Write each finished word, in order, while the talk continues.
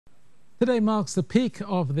Today marks the peak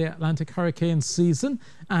of the Atlantic hurricane season,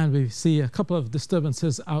 and we see a couple of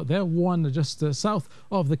disturbances out there. One just south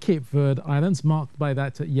of the Cape Verde Islands, marked by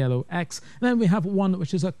that yellow X. And then we have one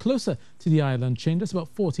which is closer to the island chain, just about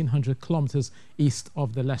 1,400 kilometers east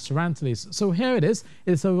of the Lesser Antilles. So here it is.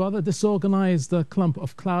 It's a rather disorganized clump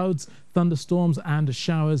of clouds, thunderstorms and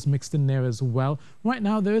showers mixed in there as well. Right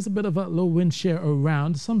now there is a bit of a low wind shear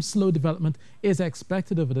around. Some slow development is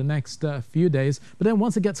expected over the next few days, but then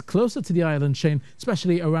once it gets closer to the island chain,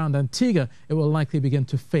 especially around Antigua, it will likely begin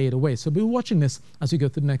to fade away. So we'll be watching this as we go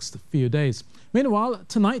through the next few days. Meanwhile,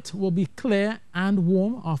 tonight will be clear and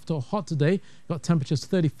warm after a hot day. Got temperatures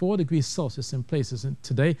 34 degrees Celsius in places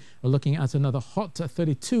today. We're looking at another hot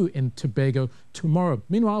 32 in Tobago tomorrow.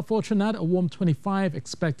 Meanwhile, for Trinidad, a warm 25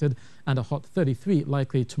 expected and a hot 33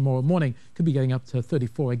 likely tomorrow morning. Could be getting up to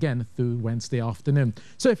 34 again through Wednesday afternoon.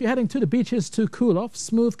 So if you're heading to the beaches to cool off,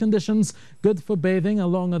 smooth conditions, good for bathing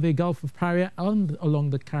along the Gulf of Paria and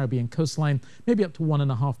along the Caribbean coastline, maybe up to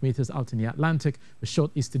 1.5 meters out in the Atlantic, with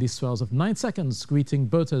short easterly swells of 9 seconds greeting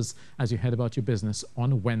boaters as you head about your business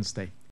on Wednesday.